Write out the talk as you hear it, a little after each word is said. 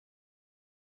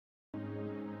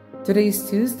Today is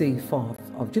Tuesday, 4th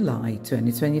of July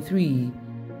 2023,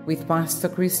 with Pastor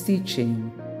Chris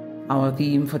teaching. Our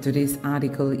theme for today's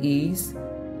article is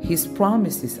His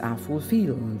Promises Are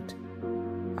Fulfilled.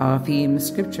 Our theme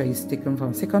scripture is taken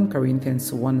from 2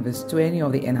 Corinthians 1 verse 20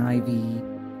 of the NIV,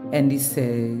 and it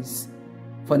says,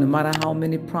 "For no matter how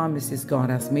many promises God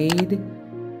has made,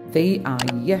 they are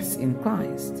yes in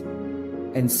Christ.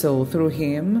 And so through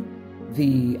Him,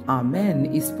 the Amen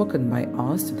is spoken by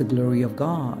us to the glory of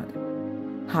God."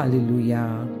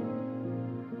 Hallelujah.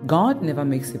 God never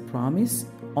makes a promise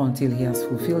until He has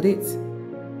fulfilled it.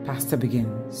 Pastor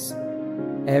begins.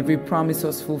 Every promise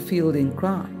was fulfilled in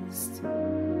Christ.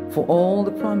 For all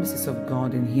the promises of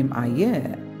God in Him are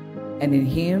yea, and in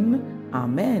Him,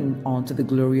 Amen, unto the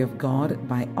glory of God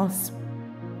by us.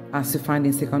 As you find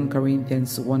in 2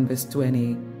 Corinthians 1 verse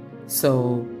 20.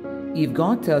 So, if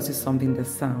God tells you something that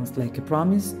sounds like a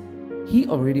promise, He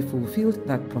already fulfilled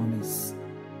that promise.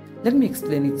 Let me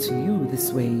explain it to you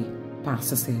this way,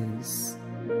 Pastor says.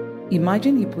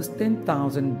 Imagine He puts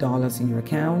 $10,000 in your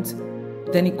account,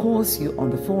 then He calls you on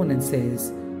the phone and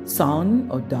says, "Son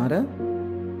or daughter,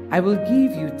 I will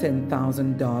give you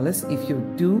 $10,000 if you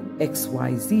do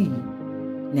XYZ.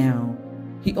 Now,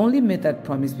 He only made that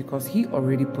promise because He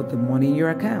already put the money in your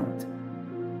account.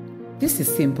 This is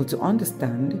simple to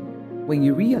understand when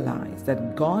you realize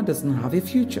that God doesn't have a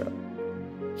future.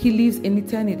 He lives in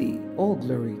eternity. All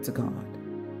glory to God.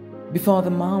 Before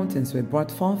the mountains were brought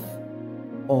forth,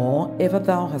 or ever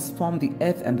Thou hast formed the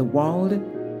earth and the world,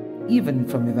 even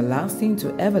from everlasting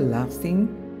to everlasting,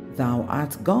 Thou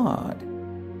art God.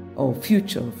 All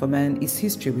future for man is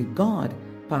history with God,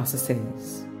 Pastor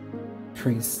says.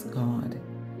 Praise God.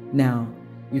 Now,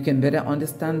 you can better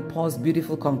understand Paul's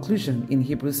beautiful conclusion in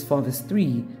Hebrews 4 verse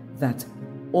 3 that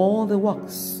all the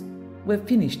works were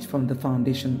finished from the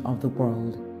foundation of the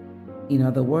world. In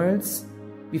other words,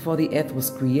 before the earth was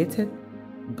created,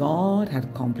 God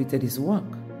had completed His work.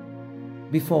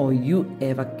 Before you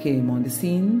ever came on the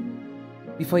scene,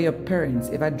 before your parents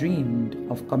ever dreamed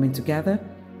of coming together,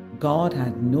 God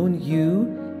had known you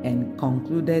and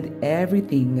concluded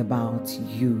everything about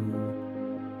you.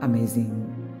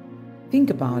 Amazing. Think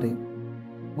about it.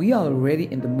 We are already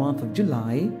in the month of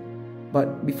July,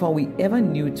 but before we ever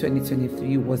knew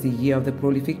 2023 was the year of the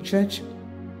prolific church,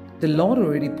 the Lord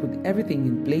already put everything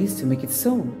in place to make it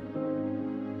so.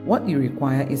 What you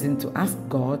require isn't to ask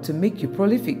God to make you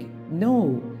prolific.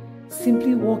 No,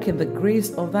 simply walk in the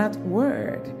grace of that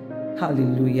word.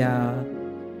 Hallelujah.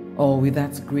 Oh, with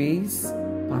that grace,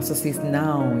 Pastor says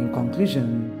now in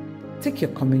conclusion, take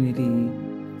your community,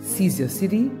 seize your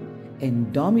city,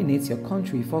 and dominate your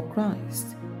country for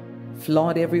Christ.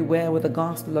 Flood everywhere with the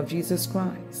gospel of Jesus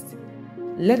Christ.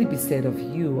 Let it be said of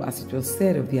you as it was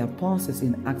said of the apostles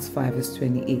in Acts 5 verse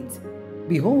 28.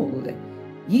 Behold,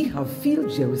 ye have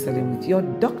filled Jerusalem with your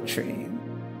doctrine.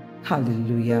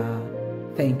 Hallelujah.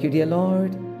 Thank you, dear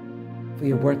Lord, for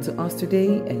your word to us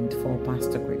today and for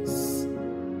Pastor Chris.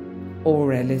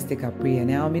 Alright, let's take a prayer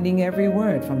now, meaning every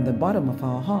word from the bottom of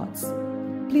our hearts.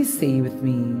 Please say with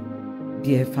me,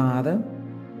 Dear Father,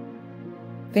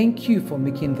 thank you for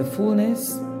making the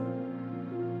fullness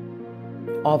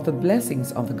of the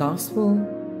blessings of the gospel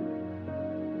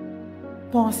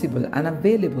possible and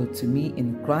available to me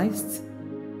in Christ.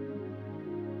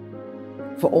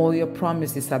 For all your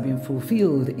promises have been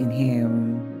fulfilled in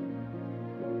Him.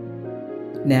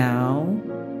 Now,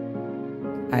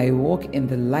 I walk in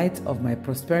the light of my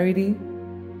prosperity,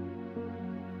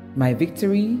 my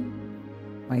victory,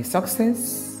 my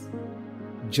success,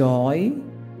 joy,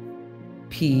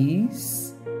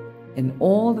 peace, and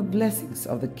all the blessings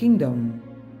of the kingdom.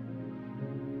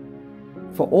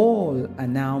 For all are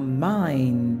now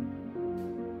mine.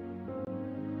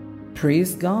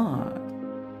 Praise God.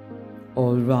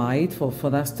 All right, for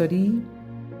further study,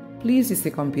 please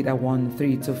see 2 Peter 1,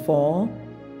 3-4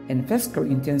 and 1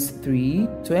 Corinthians 3,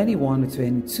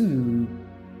 21-22.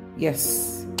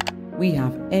 Yes, we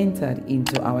have entered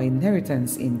into our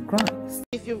inheritance in Christ.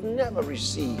 If you've never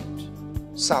received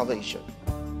salvation,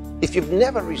 if you've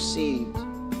never received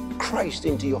Christ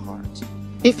into your heart,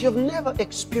 if you've never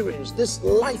experienced this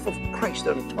life of Christ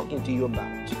that I'm talking to you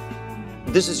about,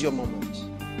 this is your moment.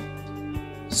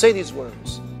 Say these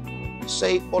words.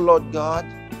 Say, "Oh Lord God,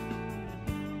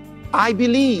 I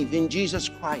believe in Jesus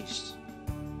Christ,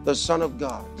 the Son of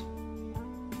God.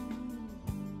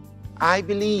 I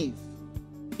believe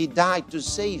He died to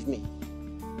save me.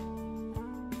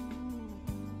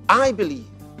 I believe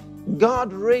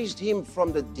God raised Him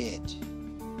from the dead,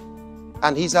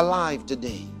 and He's alive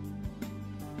today.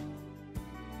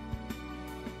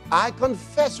 I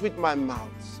confess with my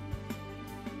mouth,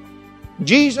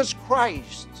 Jesus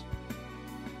Christ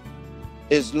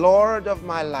is Lord of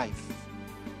my life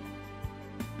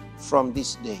from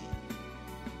this day.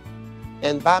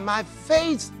 And by my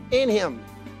faith in him,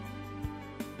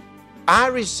 I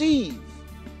receive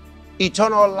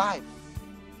eternal life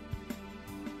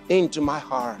into my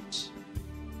heart,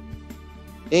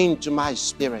 into my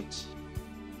spirit.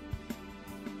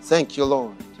 Thank you,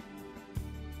 Lord,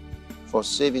 for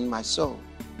saving my soul.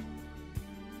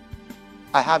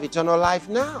 I have eternal life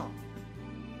now.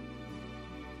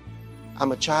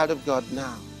 I'm a child of God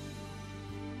now.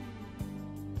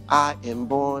 I am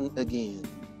born again.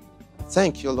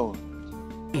 Thank you, Lord.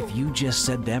 If you just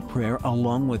said that prayer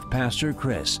along with Pastor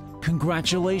Chris,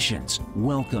 congratulations.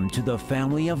 Welcome to the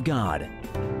family of God.